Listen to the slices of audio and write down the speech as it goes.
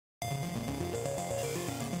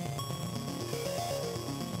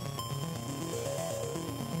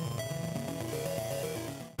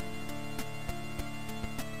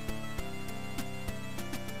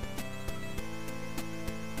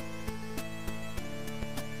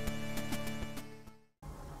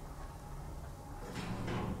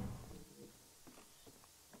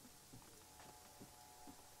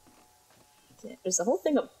There's a whole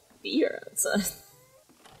thing of beer outside.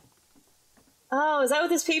 Oh, is that what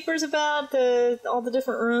this paper's about? All the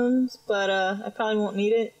different rooms? But, I probably won't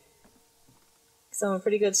need it. Because I'm a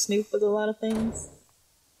pretty good snoop with a lot of things.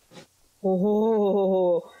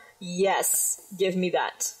 Oh, yes. Give me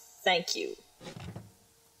that. Thank you.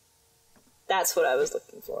 That's what I was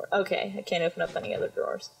looking for. Okay, I can't open up any other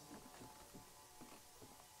drawers.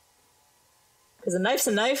 Because a knife's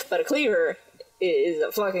a knife, but a cleaver is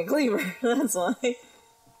a fucking cleaver. That's why.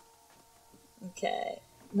 Okay.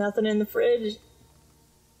 Nothing in the fridge.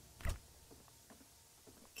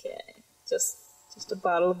 Okay. Just a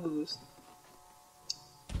bottle of booze.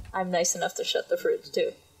 I'm nice enough to shut the fridge,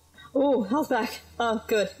 too. Oh, health back. Oh,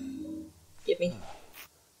 good. Give me.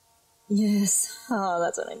 Yes. Oh,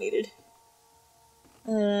 that's what I needed.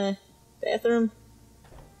 Bathroom.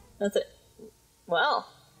 Nothing. Well.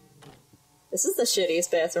 This is the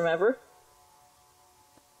shittiest bathroom ever.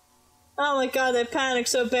 Oh my god, they panicked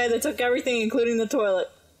so bad they took everything, including the toilet.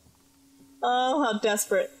 Oh, how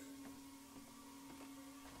desperate.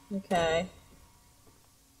 Okay.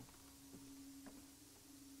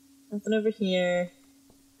 Nothing over here.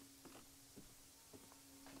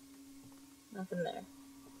 Nothing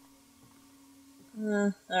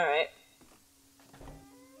there. Alright.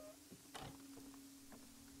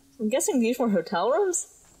 I'm guessing these were hotel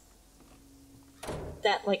rooms?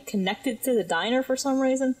 That, like, connected to the diner for some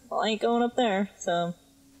reason? Well, I ain't going up there, so...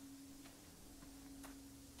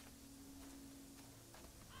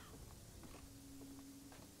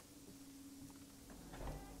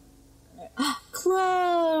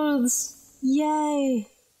 Clothes! Yay!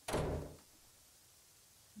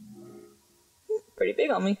 Pretty big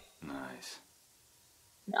on me. Nice.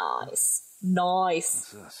 Nice. Nice.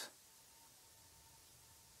 What's this?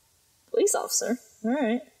 Police officer.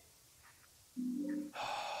 Alright.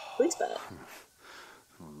 Police badge.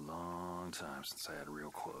 A long time since I had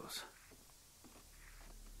real clothes.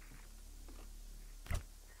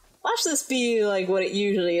 Watch this be like what it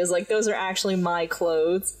usually is. Like, those are actually my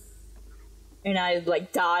clothes. And I,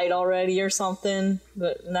 like, died already or something.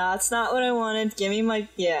 But no, that's not what I wanted. Give me my...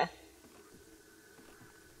 yeah.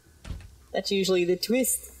 That's usually the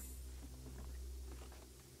twist.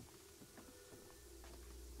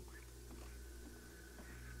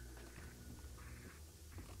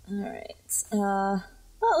 Alright. Oh,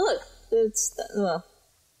 look! It's... well...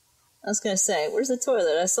 I was gonna say, where's the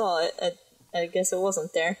toilet? I saw it. I guess it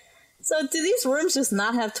wasn't there. So, do these rooms just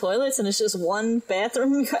not have toilets and it's just one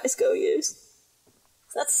bathroom you guys go use?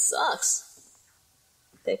 That sucks.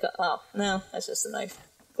 Take a... oh, no, that's just a knife.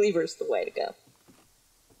 Cleaver's the way to go.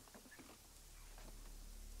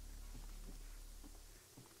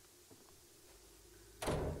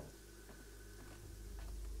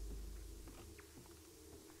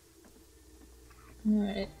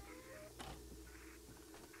 Alright.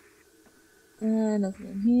 Nothing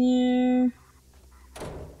in here.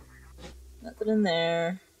 Nothing in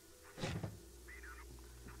there.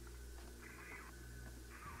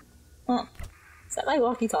 Huh. Is that my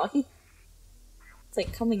walkie-talkie? It's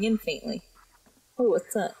like coming in faintly. Oh,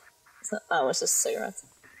 what's that? Oh, it's just cigarettes.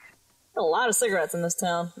 A lot of cigarettes in this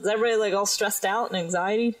town. Is everybody like all stressed out and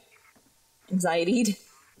anxietied? Anxietied?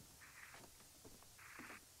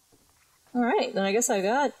 Alright, then I guess I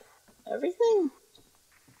got everything.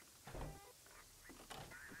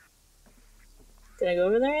 Did I go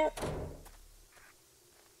over there yet?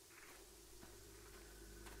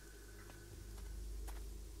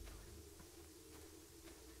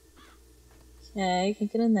 Okay,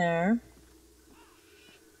 can't get in there.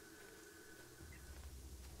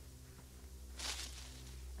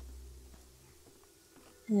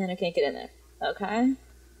 And I can't get in there. Okay.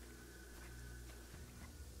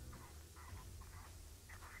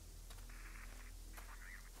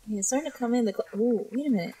 Yeah, it's starting to come in the... ooh, wait a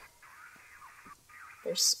minute.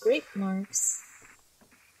 There's scrape marks.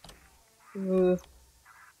 Ooh.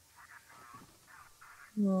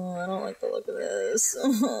 Oh, I don't like the look of this.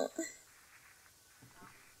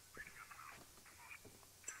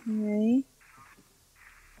 Okay.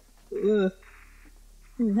 Ooh.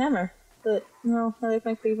 Hammer. But, no, I like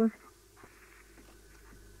my cleaver.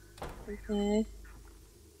 Okay.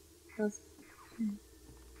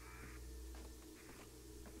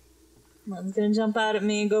 One's gonna jump out at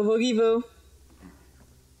me and go boogie boo.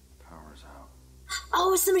 Power's out.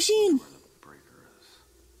 Oh, it's the machine! Where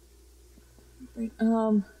the breaker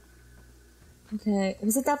is. Okay.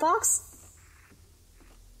 Was it that box?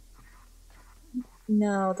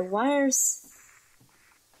 No, the wires...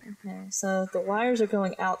 okay, so the wires are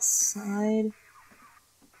going outside.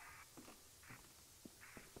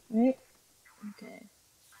 Right? Okay.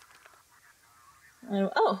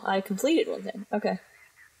 Oh, I completed one thing. Okay.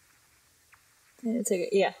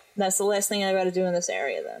 Yeah, that's the last thing I gotta do in this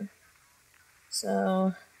area then.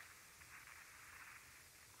 So...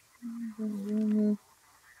 I'm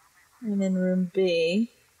in room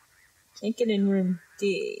B. Can't get in room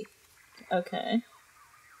D. Okay.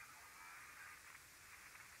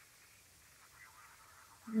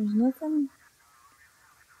 There's nothing...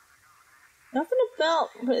 Nothing about...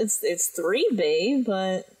 It's 3B,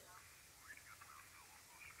 but...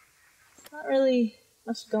 Not really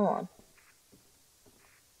much to go on.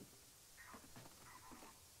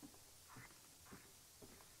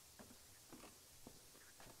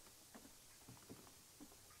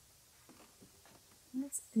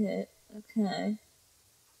 That's it. Okay.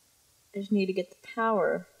 I just need to get the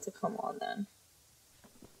power to come on then.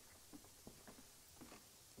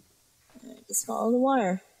 Alright, just follow the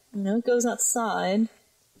wire. I know it goes outside.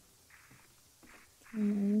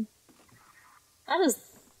 Okay. That is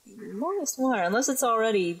the longest wire, unless it's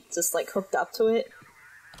already just like hooked up to it.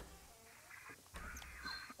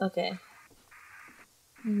 Okay.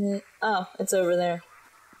 Oh, it's over there.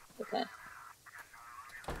 Okay.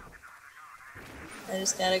 I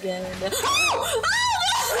just gotta get in there. Oh!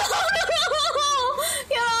 Oh, no!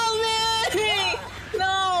 Get off me!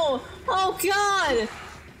 No! Oh, God!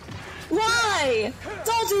 Why?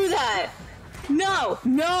 Don't do that! No!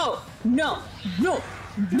 No! No! No!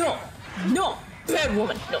 No! No! Bad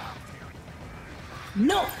woman! No!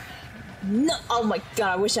 No! No! Oh my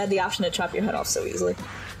God, I wish I had the option to chop your head off so easily.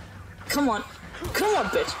 Come on. Come on,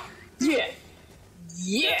 bitch! Yeah!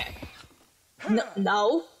 Yeah! No!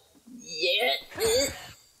 No! Yeah!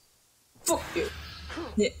 Fuck you!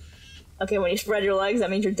 Yeah. Okay, when you spread your legs, that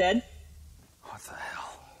means you're dead? What the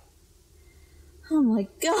hell? Oh my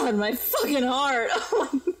God, my fucking heart! Oh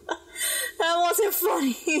my God. That wasn't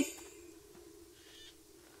funny!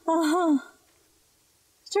 Uh-huh.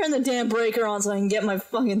 Turn the damn breaker on so I can get my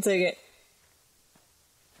fucking ticket.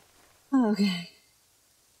 Okay.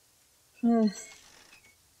 Okay.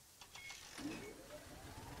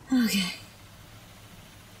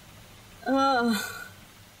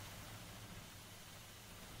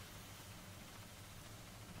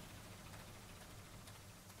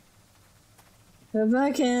 Go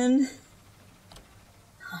back in.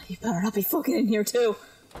 Oh, you better not be fucking in here too.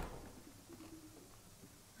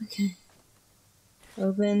 Okay.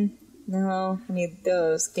 Open. No, I need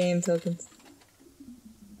those game tokens.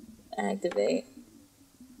 Activate.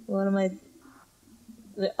 What am I...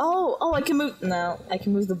 Oh, I can move... No, I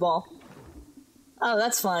can move the ball. Oh,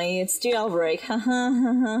 that's funny. It's jailbreak.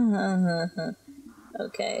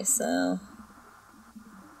 Okay, so...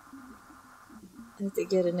 I have to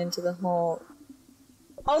get it into the hole.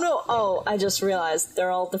 Oh, no! Oh, I just realized.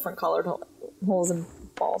 They're all different colored holes and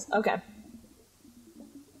balls. Okay.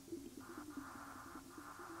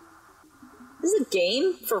 This is a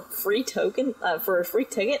game for free token? For a free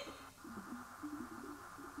ticket?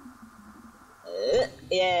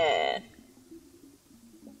 Yeah.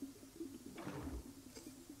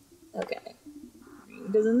 Okay.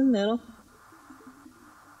 Green goes in the middle.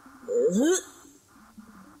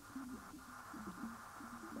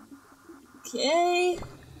 Okay.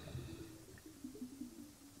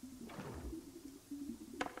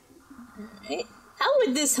 Alright. How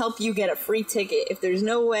would this help you get a free ticket if there's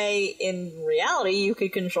no way in reality you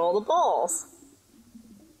could control the balls?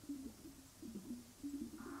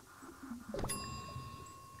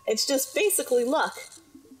 It's just basically luck.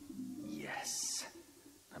 Yes.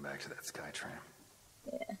 I'm back to that sky tram.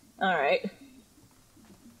 Yeah. Alright.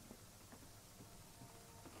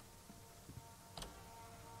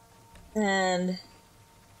 And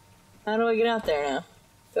how do I get out there now?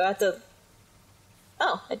 Do I have to...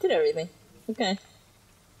 Oh, I did everything. Okay.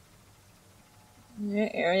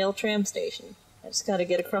 Aerial tram station. I just gotta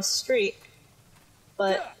get across the street.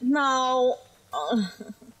 But, no!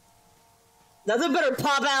 Nothing better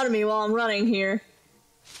pop out of me while I'm running here.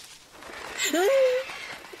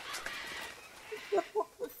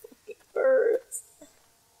 Birds.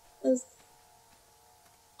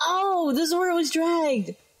 Oh, this is where it was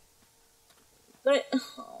dragged! But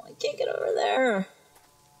I can't get over there.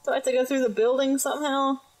 Do I have to go through the building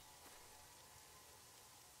somehow?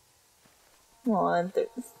 Come on.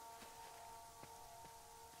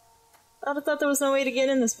 I thought there was no way to get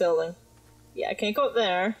in this building. Yeah, I can't go up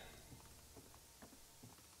there.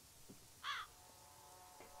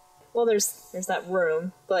 Well, there's that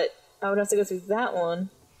room, but I would have to go through that one.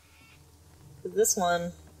 This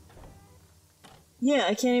one... Yeah,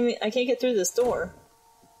 I can't get through this door.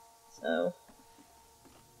 So...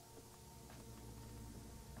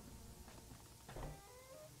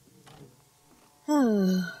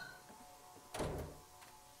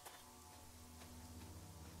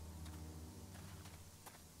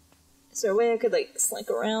 Is there a way I could, like,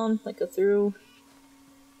 slink around, like, go through?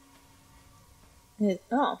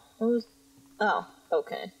 Oh, what was... Oh,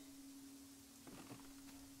 okay.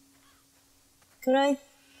 Could I?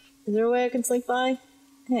 Is there a way I can slink by?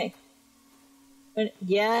 Hey.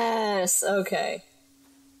 Yes! Okay.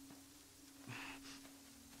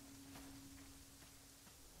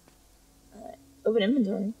 Alright. Open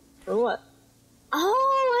inventory. For what?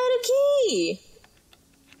 Oh, I had a key!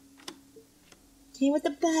 Key with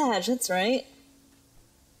the badge, that's right.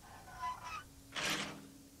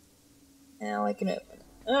 Now I can open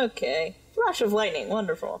it. Okay. Flash of lightning,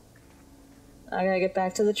 wonderful. I gotta get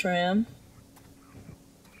back to the tram.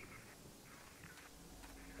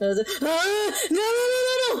 No!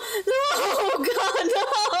 Oh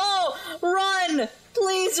God, no! Run!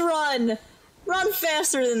 Please run! Run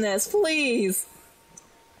faster than this, please!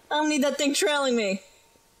 I don't need that thing trailing me.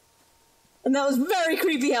 And that was very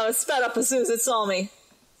creepy how it sped up as soon as it saw me.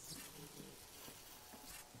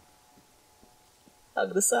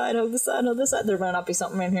 Hug the side, hug the side, hug the side. There might not be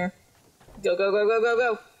something in here. Go, go, go, go, go,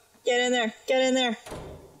 go. Get in there, get in there.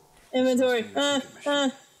 Inventory,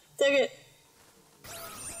 take it.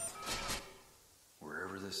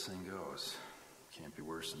 Wherever this thing goes, can't be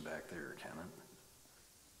worse than back there, can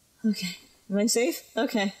it? Okay, am I safe?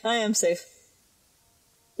 Okay, I am safe.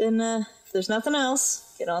 Then, if there's nothing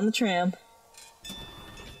else, get on the tram.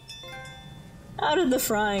 Out of the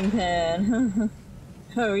frying pan.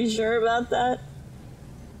 Are we sure about that?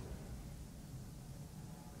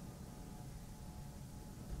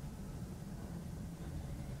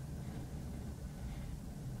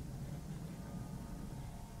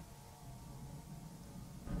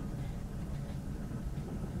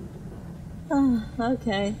 Oh,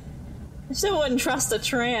 okay. I still wouldn't trust a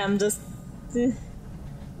tram, just...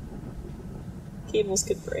 Cables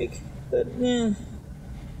could break, but, yeah.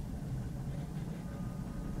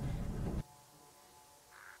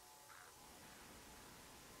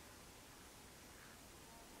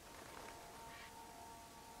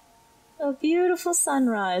 A beautiful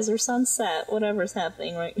sunrise or sunset, whatever's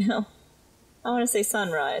happening right now. I want to say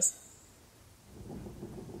sunrise.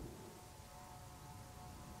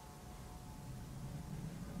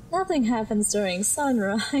 Nothing happens during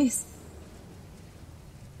sunrise.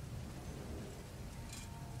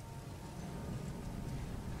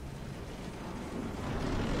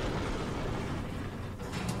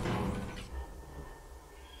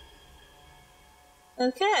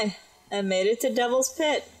 Okay, I made it to Devil's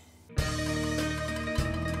Pit.